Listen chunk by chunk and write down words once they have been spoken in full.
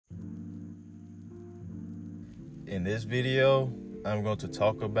In this video, I'm going to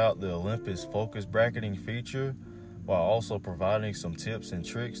talk about the Olympus focus bracketing feature while also providing some tips and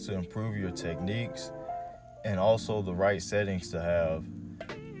tricks to improve your techniques and also the right settings to have.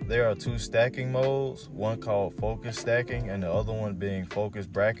 There are two stacking modes, one called focus stacking and the other one being focus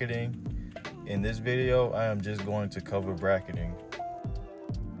bracketing. In this video, I am just going to cover bracketing.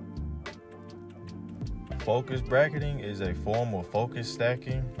 Focus bracketing is a form of focus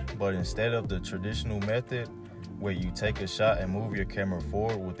stacking, but instead of the traditional method where you take a shot and move your camera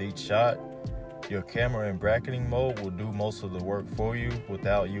forward with each shot, your camera in bracketing mode will do most of the work for you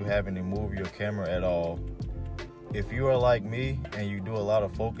without you having to move your camera at all. If you are like me and you do a lot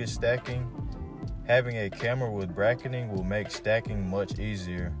of focus stacking, having a camera with bracketing will make stacking much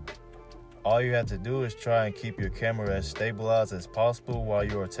easier. All you have to do is try and keep your camera as stabilized as possible while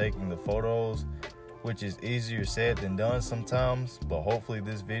you are taking the photos, which is easier said than done sometimes, but hopefully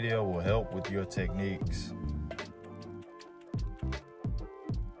this video will help with your techniques.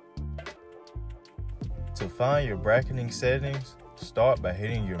 To find your bracketing settings, start by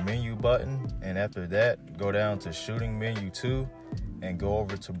hitting your menu button, and after that, go down to shooting menu 2 and go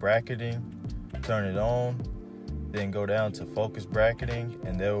over to bracketing, turn it on, then go down to focus bracketing,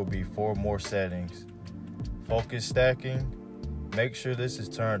 and there will be 4 more settings. Focus stacking, make sure this is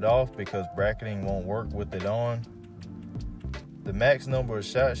turned off because bracketing won't work with it on. The max number of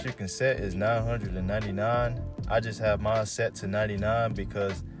shots you can set is 999. I just have mine set to 99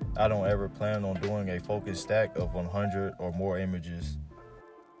 because I don't ever plan on doing a focus stack of 100 or more images.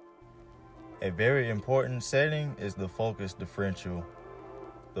 A very important setting is the focus differential.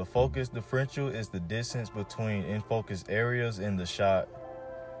 The focus differential is the distance between in-focus areas in the shot.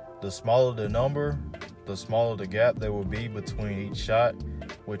 The smaller the number, the smaller the gap there will be between each shot,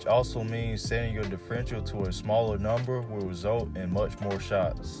 which also means setting your differential to a smaller number will result in much more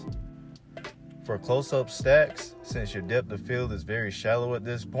shots. For close-up stacks, since your depth of field is very shallow at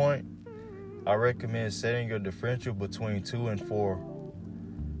this point, I recommend setting your differential between 2 and 4.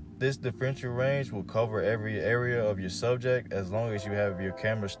 This differential range will cover every area of your subject as long as you have your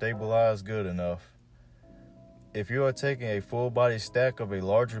camera stabilized good enough. If you are taking a full body stack of a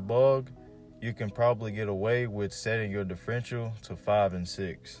larger bug, you can probably get away with setting your differential to 5 and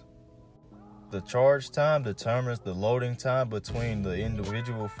 6. The charge time determines the loading time between the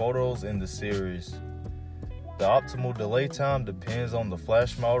individual photos in the series. The optimal delay time depends on the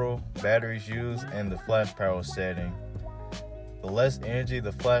flash model, batteries used, and the flash power setting. The less energy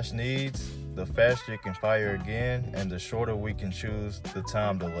the flash needs, the faster it can fire again, and the shorter we can choose the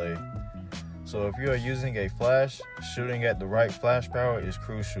time delay. So if you are using a flash, shooting at the right flash power is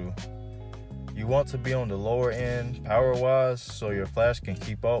crucial. You want to be on the lower end power-wise so your flash can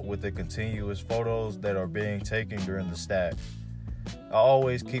keep up with the continuous photos that are being taken during the stack. I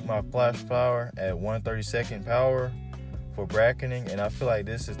always keep my flash power at 1/32 power for bracketing, and I feel like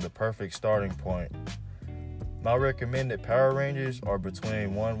this is the perfect starting point. My recommended power ranges are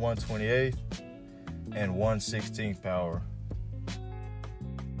between 1/128 and 1/16 power.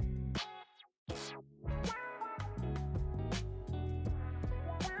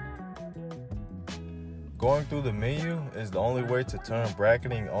 Going through the menu is the only way to turn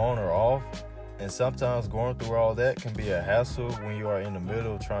bracketing on or off, and sometimes going through all that can be a hassle when you are in the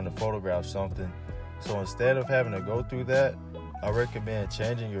middle trying to photograph something. So instead of having to go through that, I recommend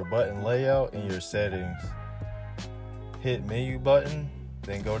changing your button layout in your settings. Hit menu button,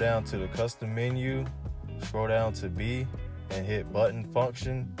 then go down to the custom menu, scroll down to B, and hit button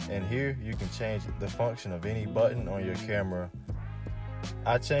function, and here you can change the function of any button on your camera.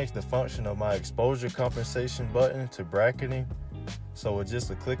 I changed the function of my exposure compensation button to bracketing, so with just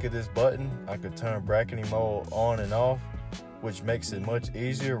a click of this button, I could turn bracketing mode on and off, which makes it much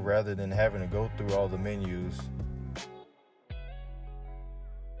easier rather than having to go through all the menus.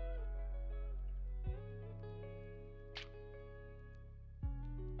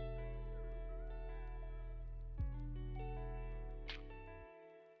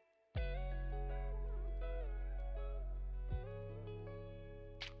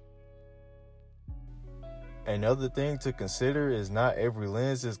 Another thing to consider is not every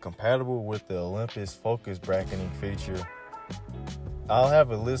lens is compatible with the Olympus focus bracketing feature. I'll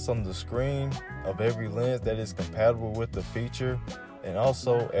have a list on the screen of every lens that is compatible with the feature, and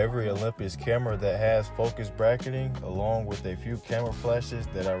also every Olympus camera that has focus bracketing, along with a few camera flashes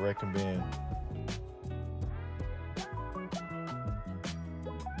that I recommend.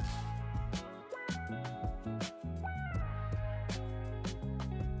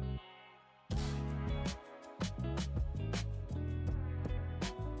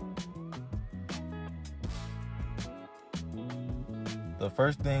 The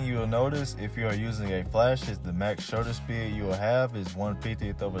first thing you will notice if you are using a flash is the max shutter speed you will have is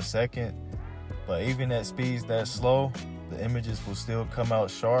 1/50th of a second. But even at speeds that slow, the images will still come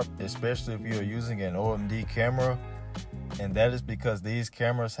out sharp, especially if you are using an OMD camera. And that is because these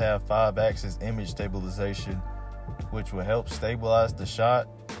cameras have 5-axis image stabilization, which will help stabilize the shot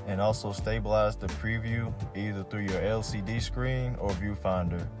and also stabilize the preview either through your LCD screen or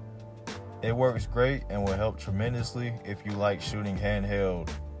viewfinder. It works great and will help tremendously if you like shooting handheld.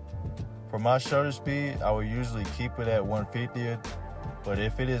 For my shutter speed, I will usually keep it at 1/50th, but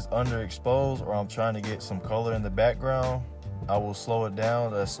if it is underexposed or I'm trying to get some color in the background, I will slow it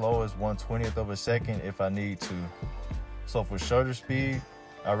down as slow as 1/20th of a second if I need to. So for shutter speed,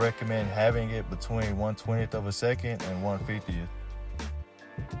 I recommend having it between 1/20th of a second and 1/50th.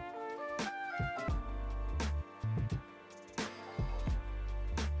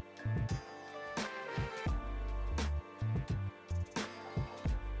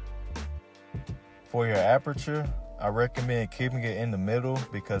 For your aperture, I recommend keeping it in the middle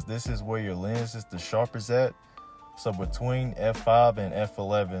because this is where your lens is the sharpest at, so between f5 and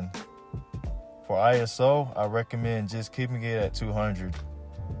f11. For ISO, I recommend just keeping it at 200.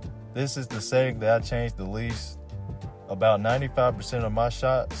 This is the setting that I change the least. About 95% of my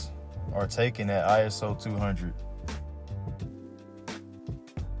shots are taken at ISO 200.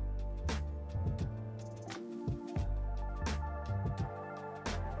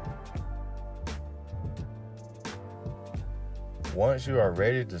 Once you are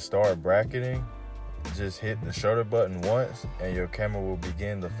ready to start bracketing, just hit the shutter button once and your camera will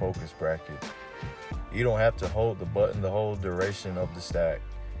begin the focus bracket. You don't have to hold the button the whole duration of the stack.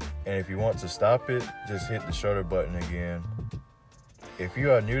 And if you want to stop it, just hit the shutter button again. If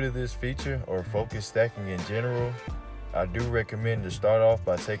you are new to this feature or focus stacking in general, I do recommend to start off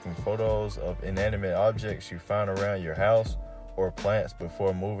by taking photos of inanimate objects you find around your house or plants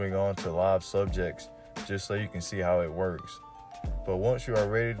before moving on to live subjects, just so you can see how it works. But once you are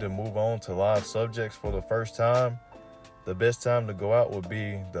ready to move on to live subjects for the first time, the best time to go out would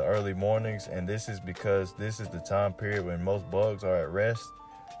be the early mornings, and this is because this is the time period when most bugs are at rest,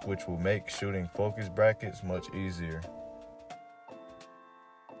 which will make shooting focus brackets much easier.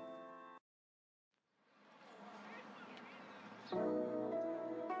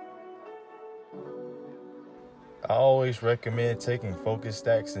 I always recommend taking focus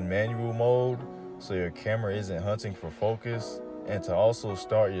stacks in manual mode so your camera isn't hunting for focus, and to also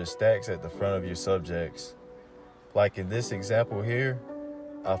start your stacks at the front of your subjects. Like in this example here,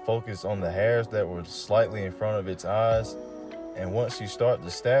 I focused on the hairs that were slightly in front of its eyes, and once you start the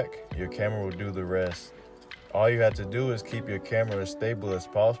stack, your camera will do the rest. All you have to do is keep your camera as stable as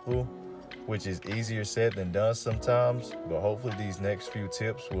possible, which is easier said than done sometimes, but hopefully these next few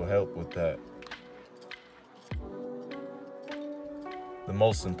tips will help with that. The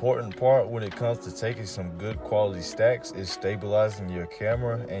most important part when it comes to taking some good quality stacks is stabilizing your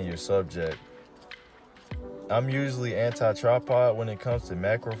camera and your subject. I'm usually anti-tripod when it comes to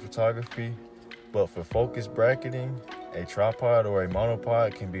macro photography, but for focus bracketing, a tripod or a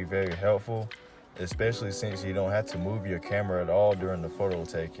monopod can be very helpful, especially since you don't have to move your camera at all during the photo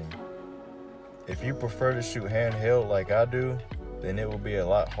taking. If you prefer to shoot handheld like I do, then it will be a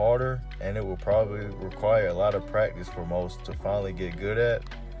lot harder and it will probably require a lot of practice for most to finally get good at,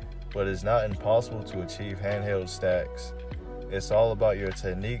 but it's not impossible to achieve handheld stacks. It's all about your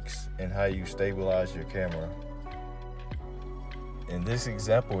techniques and how you stabilize your camera. In this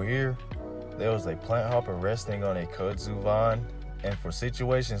example here, there was a plant hopper resting on a kudzu vine, and for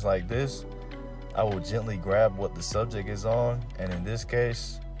situations like this, I will gently grab what the subject is on, and in this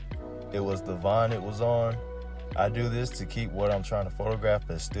case, it was the vine it was on. I do this to keep what I'm trying to photograph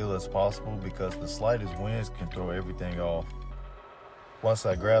as still as possible because the slightest winds can throw everything off. Once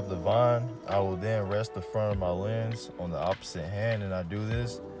I grab the vine, I will then rest the front of my lens on the opposite hand, and I do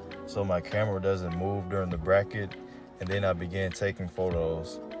this so my camera doesn't move during the bracket, and then I begin taking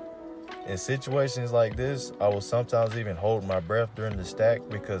photos. In situations like this, I will sometimes even hold my breath during the stack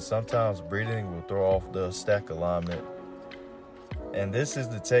because sometimes breathing will throw off the stack alignment. And this is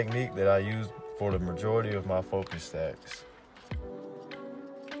the technique that I use for the majority of my focus stacks.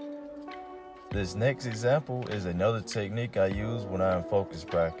 This next example is another technique I use when I am focus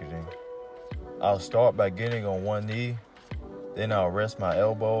bracketing. I'll start by getting on one knee, then I'll rest my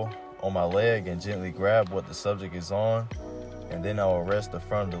elbow on my leg and gently grab what the subject is on, and then I will rest the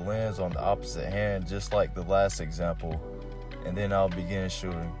front of the lens on the opposite hand just like the last example, and then I'll begin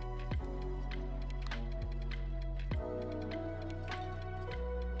shooting.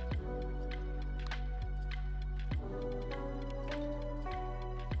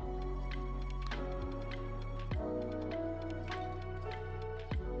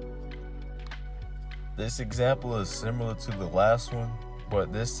 This example is similar to the last one,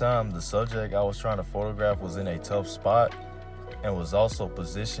 but this time the subject I was trying to photograph was in a tough spot and was also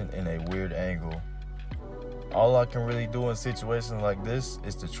positioned in a weird angle. All I can really do in situations like this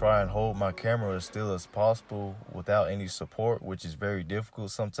is to try and hold my camera as still as possible without any support, which is very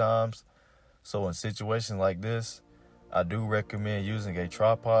difficult sometimes. So in situations like this, I do recommend using a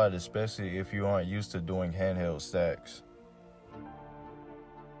tripod, especially if you aren't used to doing handheld stacks.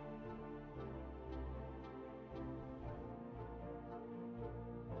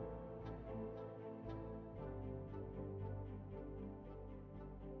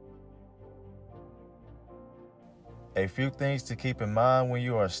 A few things to keep in mind when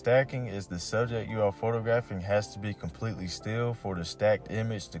you are stacking is the subject you are photographing has to be completely still for the stacked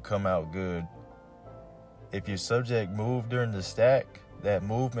image to come out good. If your subject moved during the stack, that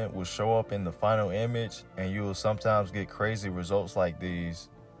movement will show up in the final image and you will sometimes get crazy results like these.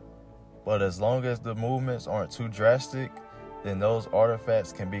 But as long as the movements aren't too drastic, then those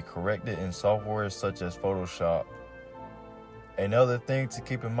artifacts can be corrected in software such as Photoshop. Another thing to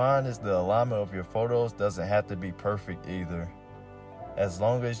keep in mind is the alignment of your photos doesn't have to be perfect either. As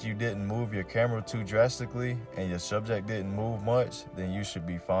long as you didn't move your camera too drastically and your subject didn't move much, then you should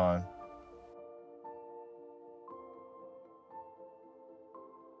be fine.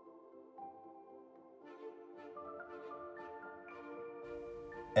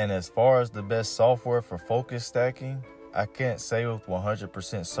 And as far as the best software for focus stacking, I can't say with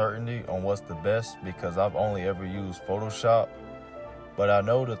 100% certainty on what's the best because I've only ever used Photoshop, but I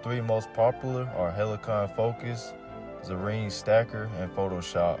know the three most popular are Helicon Focus, Zareen Stacker, and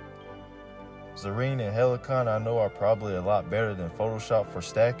Photoshop. Zareen and Helicon I know are probably a lot better than Photoshop for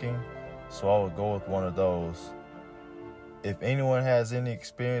stacking, so I would go with one of those. If anyone has any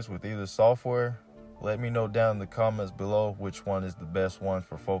experience with either software, let me know down in the comments below which one is the best one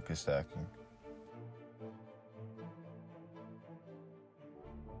for focus stacking.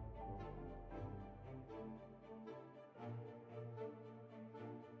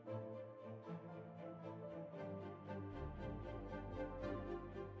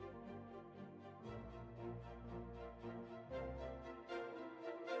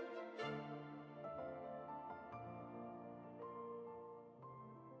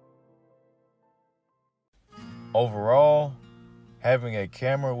 Overall, having a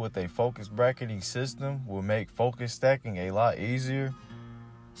camera with a focus bracketing system will make focus stacking a lot easier.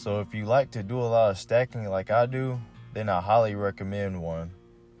 So if you like to do a lot of stacking like I do, then I highly recommend one.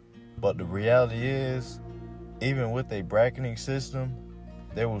 But the reality is, even with a bracketing system,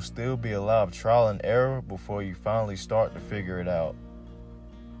 there will still be a lot of trial and error before you finally start to figure it out.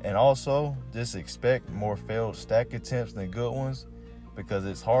 And also, just expect more failed stack attempts than good ones, because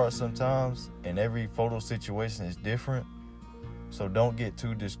it's hard sometimes and every photo situation is different. So don't get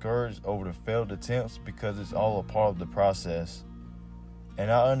too discouraged over the failed attempts because it's all a part of the process. And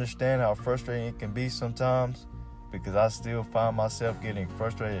I understand how frustrating it can be sometimes because I still find myself getting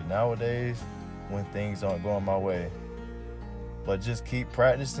frustrated nowadays when things aren't going my way. But just keep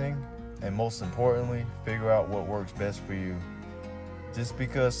practicing and most importantly, figure out what works best for you. Just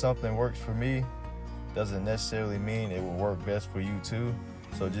because something works for me doesn't necessarily mean it will work best for you too.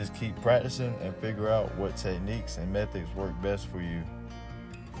 So just keep practicing and figure out what techniques and methods work best for you.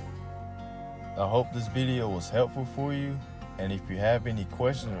 I hope this video was helpful for you, and if you have any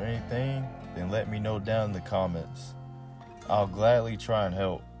questions or anything, then let me know down in the comments. I'll gladly try and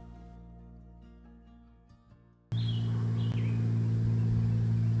help.